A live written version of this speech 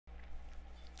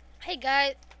Hey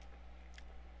guys,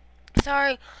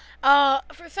 sorry.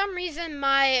 For some reason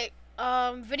my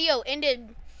video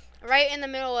ended right in the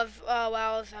middle of while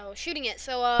I was shooting it.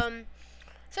 So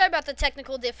sorry about the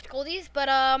technical difficulties, but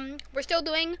we're still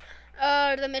doing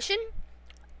the mission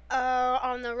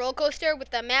on the roller coaster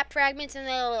with the map fragments and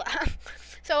the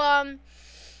so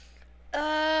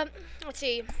uh let's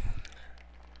see.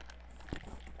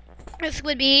 This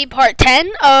would be part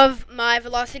 10 of my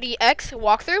Velocity X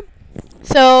walkthrough.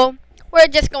 So we're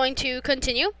just going to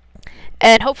continue.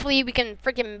 And hopefully we can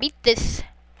freaking beat this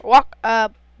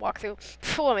walkthrough.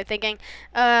 What am I thinking?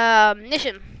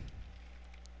 Mission.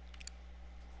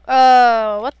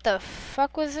 What the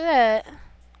fuck was that?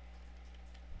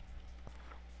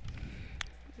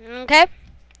 Okay,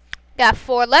 got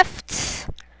 4 left.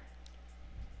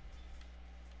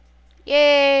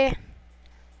 Yay!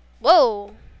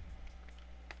 Whoa.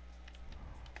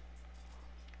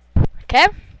 Okay.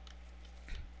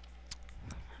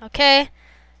 Okay.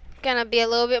 Gonna be a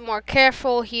little bit more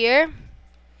careful here,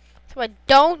 so I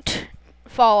don't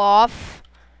fall off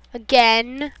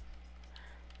again.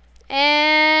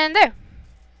 And there.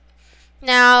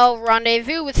 Now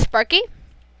rendezvous with Sparky.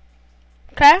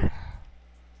 Okay.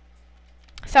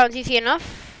 Sounds easy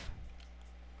enough.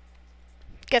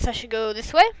 Guess I should go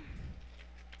this way.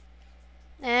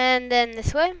 And then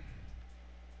this way.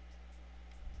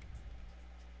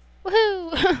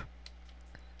 Woohoo!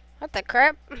 What the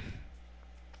crap?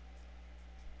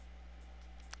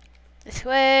 This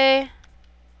way.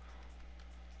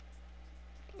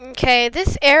 Okay,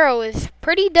 this arrow is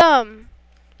pretty dumb.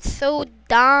 So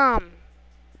dumb.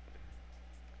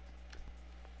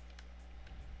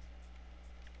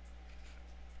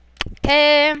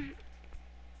 Okay.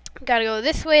 Gotta go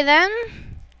this way then.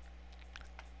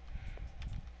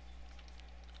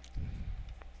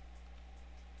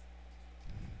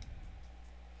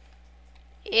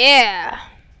 Yeah.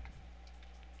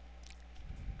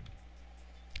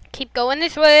 Keep going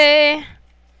this way.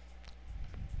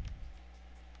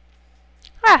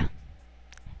 Ah.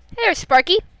 There's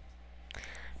Sparky.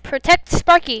 Protect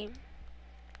Sparky.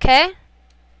 Okay.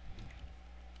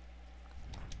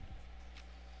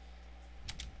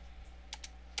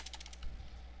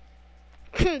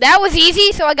 That was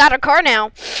easy, so I got a car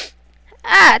now.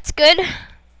 Ah, that's good.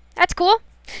 That's cool.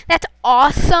 That's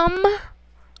awesome.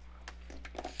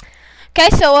 Okay,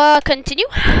 so continue.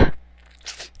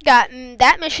 Got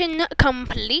that mission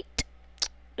complete.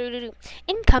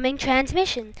 Incoming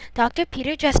transmission. Dr.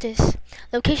 Peter Justice.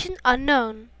 Location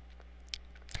unknown.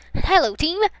 Hello,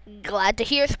 team. Glad to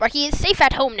hear Sparky is safe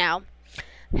at home now.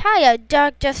 Hiya,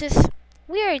 Doc Justice.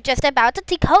 We're just about to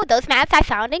decode those maps I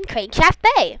found in Crankshaft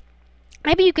Bay.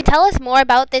 Maybe you could tell us more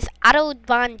about this Otto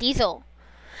von Diesel.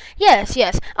 Yes,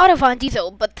 Otto von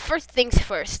Diesel, but first things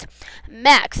first.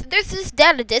 Max, there's this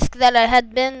data disk that I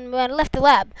had been when I left the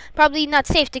lab. Probably not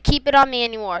safe to keep it on me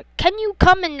anymore. Can you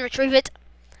come and retrieve it?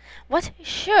 What?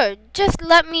 Sure, just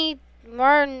let me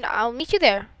and I'll meet you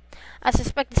there. I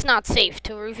suspect it's not safe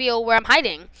to reveal where I'm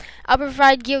hiding. I'll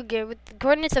provide Gilgir with the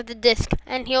coordinates of the disk,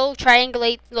 and he'll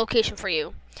triangulate the location for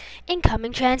you.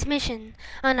 Incoming transmission.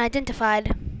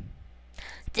 Unidentified.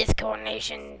 Disk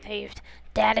coordination saved.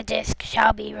 Data disk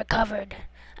shall be recovered.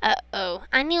 Uh-oh.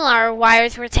 I knew our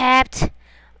wires were tapped.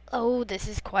 Oh, this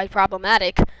is quite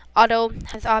problematic. Otto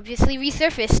has obviously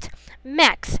resurfaced.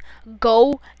 Max,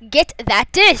 go get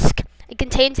that disk. It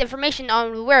contains information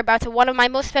on the whereabouts of one of my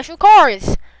most special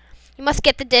cars. You must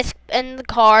get the disk in the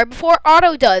car before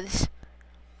Otto does.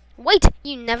 Wait,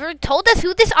 you never told us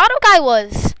who this Otto guy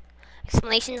was.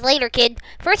 Explanations later, kid.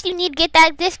 First you need to get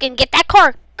that disk and get that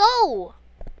car. Go!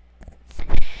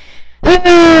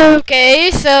 Okay,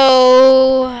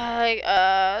 so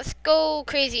let's go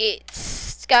Crazy 8.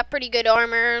 It's got pretty good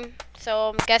armor, so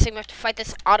I'm guessing we have to fight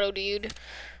this Otto dude.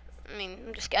 I mean,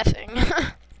 I'm just guessing.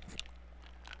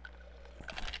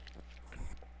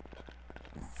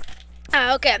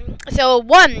 Okay, so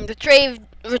 1, retrieve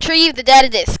the data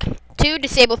disk. 2,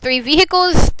 disable 3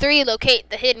 vehicles. 3, locate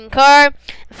the hidden car.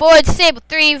 4, disable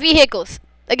 3 vehicles.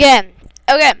 Again.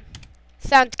 Okay,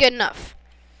 sounds good enough.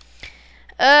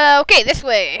 Okay, this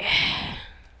way.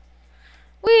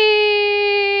 Whee!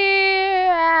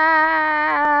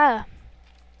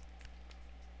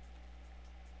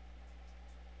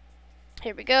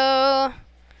 Here we go.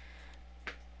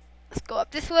 Let's go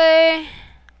up this way.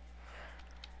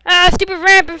 Ah, stupid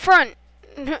ramp in front.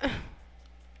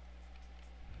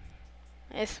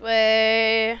 This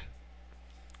way.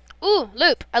 Ooh,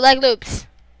 loop. I like loops.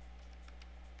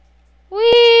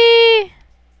 Whee!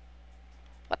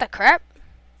 What the crap?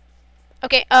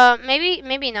 Okay,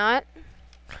 maybe not.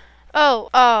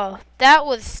 Oh, that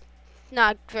was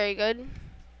not very good.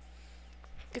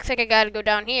 Looks like I gotta go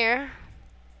down here.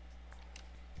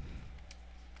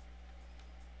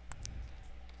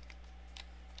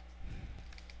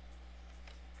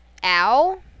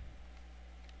 Ow.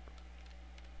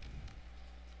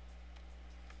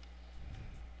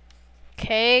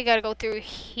 Okay, gotta go through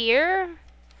here.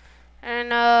 And,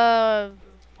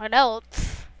 what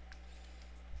else?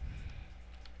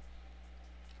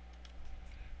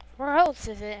 Where else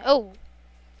is it? Oh.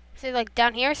 Is it, like,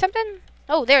 down here or something?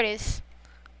 Oh, there it is.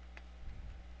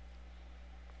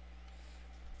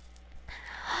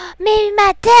 Maybe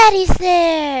my daddy's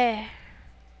there.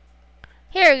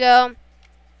 Here we go.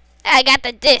 I got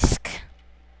the disc.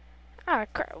 Oh,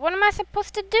 what am I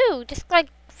supposed to do? Just, like,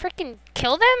 freaking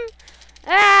kill them?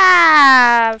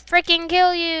 Ah! Freaking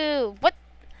kill you! What?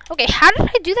 Okay, how did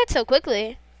I do that so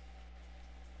quickly?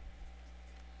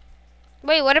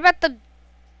 Wait, what about the...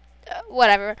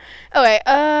 whatever. Okay,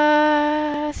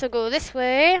 so go this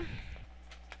way.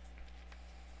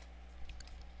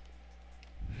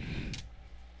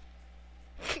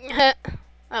 That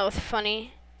was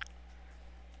funny.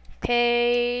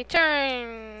 Okay,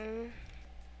 turn.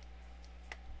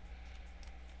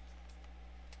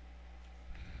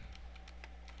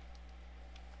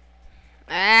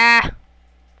 Ah.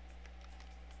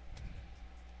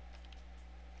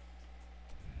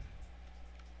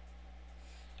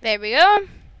 There we go.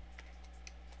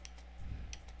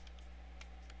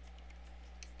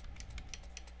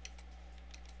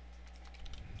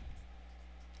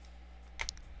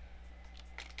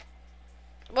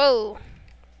 Whoa.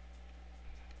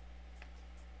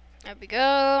 There we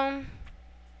go.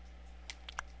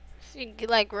 See,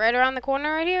 like right around the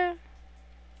corner right here.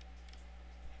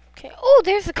 Okay. Oh,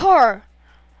 there's the car.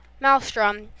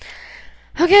 Maelstrom.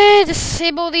 Okay,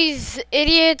 disable these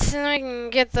idiots and I can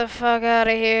get the fuck out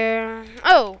of here.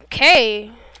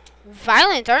 Okay.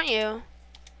 Violent, aren't you?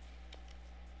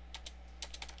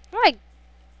 Like,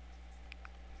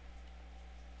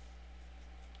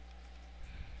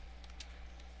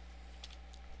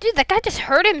 dude, that guy just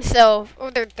hurt himself. Or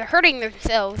they're hurting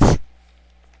themselves.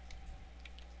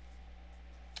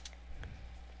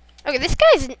 Okay, this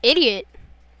guy's an idiot.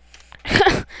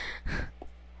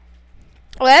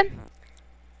 What?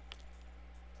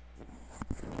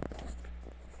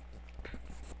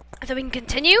 So we can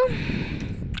continue?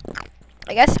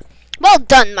 I guess. Well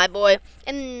done, my boy.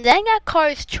 In that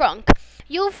car's trunk,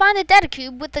 you'll find a data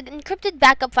cube with the encrypted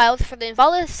backup files for the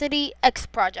Invala City X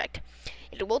project.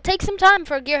 It will take some time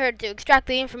for Gearhead to extract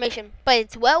the information, but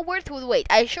it's well worth the wait,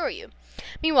 I assure you.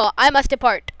 Meanwhile, I must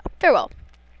depart. Farewell.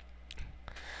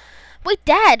 Wait,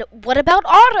 Dad, what about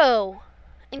Otto?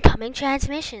 Incoming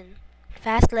transmission.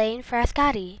 Fast lane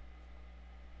Frascati.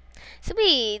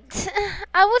 Sweet.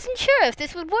 I wasn't sure if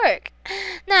this would work.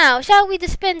 Now, shall we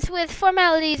dispense with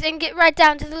formalities and get right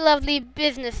down to the lovely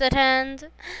business at hand?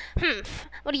 Humph.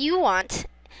 What do you want?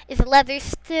 Is leather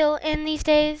still in these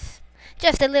days?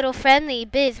 Just a little friendly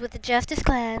biz with the Justice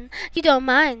Clan. You don't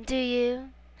mind, do you?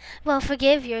 Well,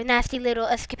 forgive your nasty little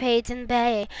escapades in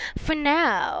Bay. For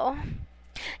now.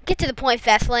 Get to the point,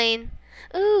 Fastlane.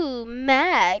 Ooh,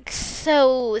 Max,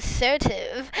 so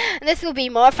assertive. This will be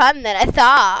more fun than I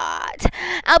thought.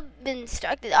 I've been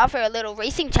instructed to offer a little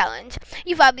racing challenge.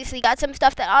 You've obviously got some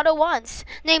stuff that Otto wants,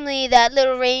 namely that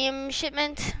little RAM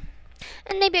shipment,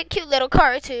 and maybe a cute little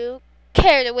car too.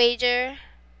 Care to wager?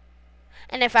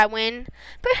 And if I win,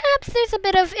 perhaps there's a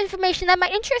bit of information that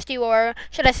might interest you, or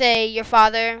should I say your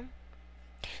father?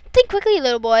 Think quickly,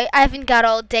 little boy. I haven't got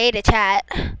all day to chat.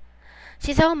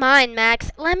 She's all mine,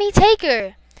 Max. Let me take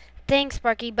her. Thanks,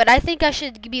 Sparky, but I think I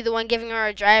should be the one giving her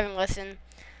a driving lesson.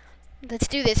 Let's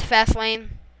do this, Fastlane.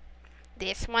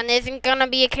 This one isn't gonna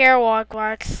be a cakewalk,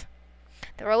 Wax.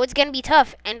 The road's gonna be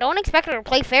tough, and don't expect her to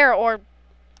play fair or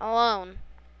alone.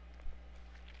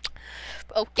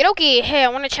 Okie dokie. Hey, I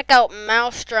want to check out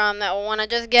Maelstrom, that one I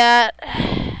just got.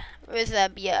 Where's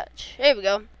that biatch? Here we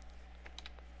go.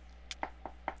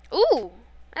 Ooh.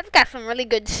 I've got some really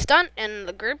good stunt, and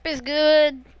the grip is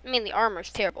good. I mean, the armor's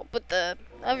terrible, but the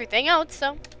everything else,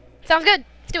 so sounds good.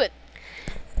 Let's do it.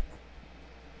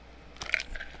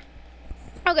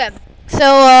 Okay,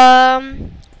 so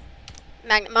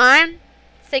Magnet Mine.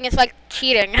 This thing is like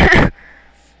cheating.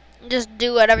 Just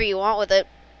do whatever you want with it.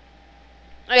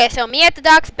 Okay, so me at the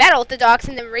docks, battle at the docks,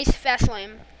 and then race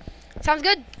Fastlane. Sounds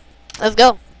good. Let's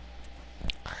go.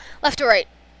 Left or right?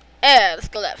 Yeah, let's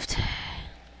go left.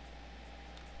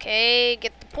 Okay,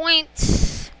 get the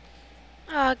points.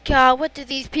 Oh god, what do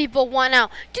these people want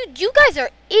now? Dude, you guys are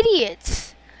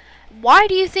idiots. Why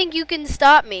do you think you can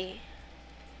stop me?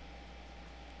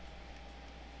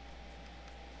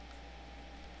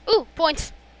 Ooh,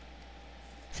 points.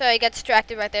 So I got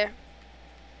distracted right there.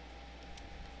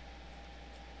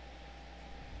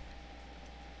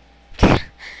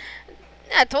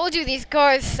 I told you these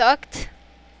cars sucked.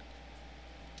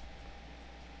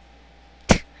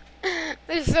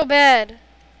 They're so bad.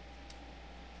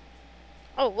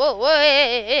 Oh, whoa, whoa,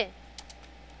 hey.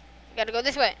 Gotta go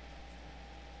this way.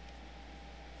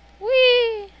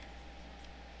 Whee!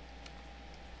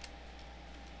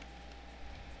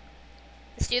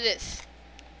 Let's do this.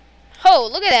 Oh,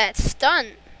 look at that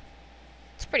stunt.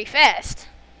 It's pretty fast.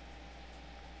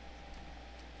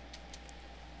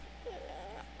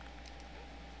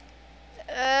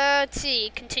 Let's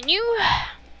see. Continue.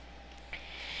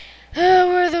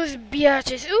 Where are those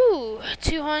biatches? Ooh,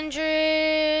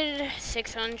 200,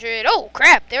 600. Oh,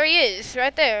 crap. There he is.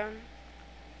 Right there.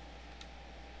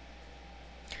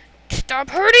 Stop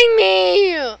hurting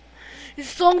me! It's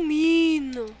so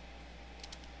mean.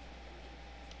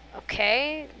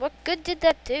 Okay. What good did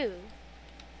that do?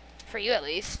 For you, at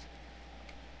least.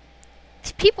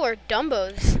 These people are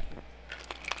dumbos.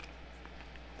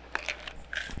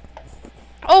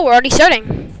 Oh, we're already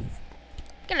starting.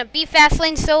 Gonna beat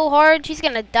Fastlane so hard, she's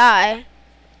gonna die.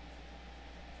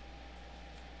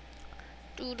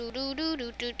 Do do do do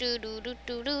do do do do do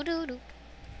do do do do.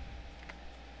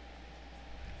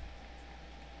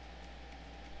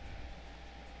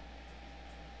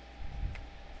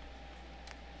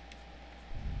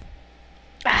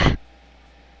 Ah.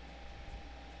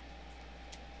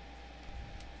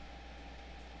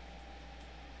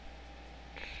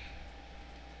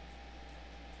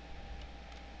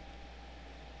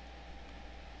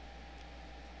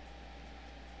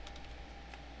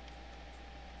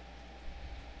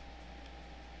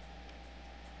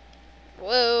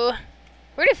 Whoa.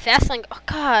 Where did Fastlane go? Oh,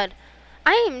 God.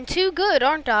 I am too good,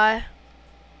 aren't I?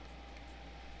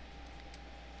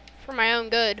 For my own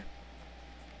good.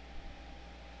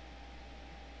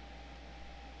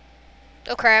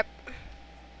 Oh, crap.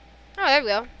 Oh, there we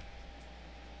go.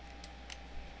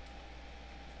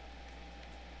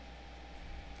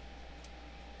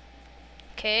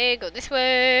 Okay, go this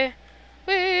way.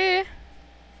 Whee.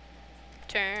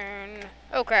 Turn.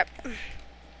 Oh, crap.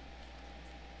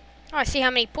 I want to see how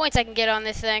many points I can get on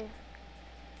this thing.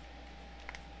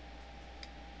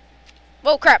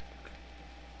 Whoa, crap.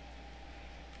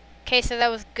 Okay, so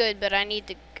that was good, but I need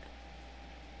to...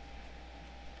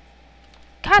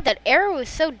 God, that arrow is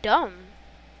so dumb.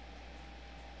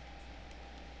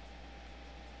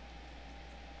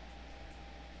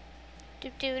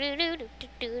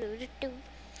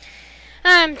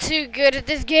 I'm too good at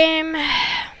this game.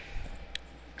 Oh,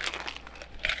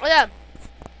 yeah.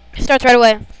 Starts right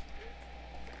away.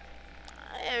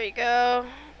 There we go.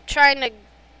 Trying to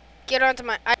get onto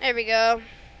my... There we go.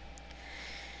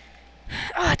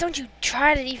 Oh, don't you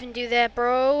try to even do that,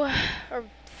 bro. Or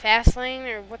Fastlane,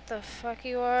 or what the fuck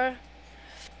you are.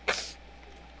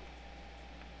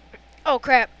 Oh,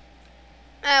 crap.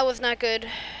 That was not good.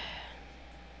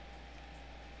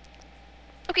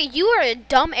 Okay, you are a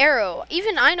dumb arrow.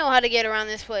 Even I know how to get around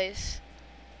this place.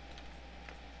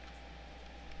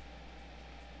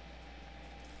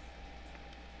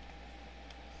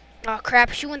 Oh,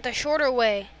 crap. She went the shorter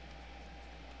way.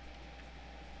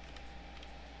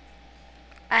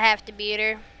 I have to beat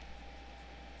her.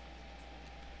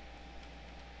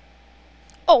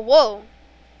 Oh, whoa.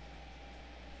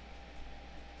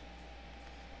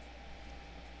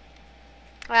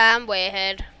 I'm way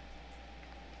ahead.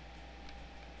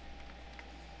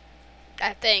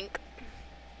 I think.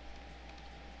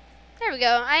 There we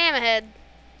go. I am ahead.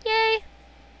 Yay.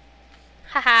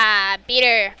 Haha, beat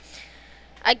her.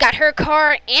 I got her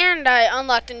car and I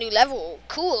unlocked a new level.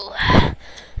 Cool.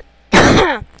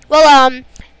 Well,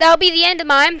 that'll be the end of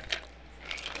mine.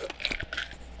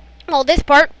 Well, this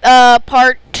part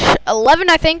 11,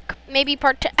 I think. Maybe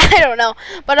part 10. I don't know.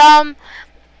 But,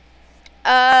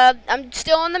 I'm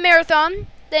still on the marathon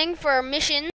thing for mission.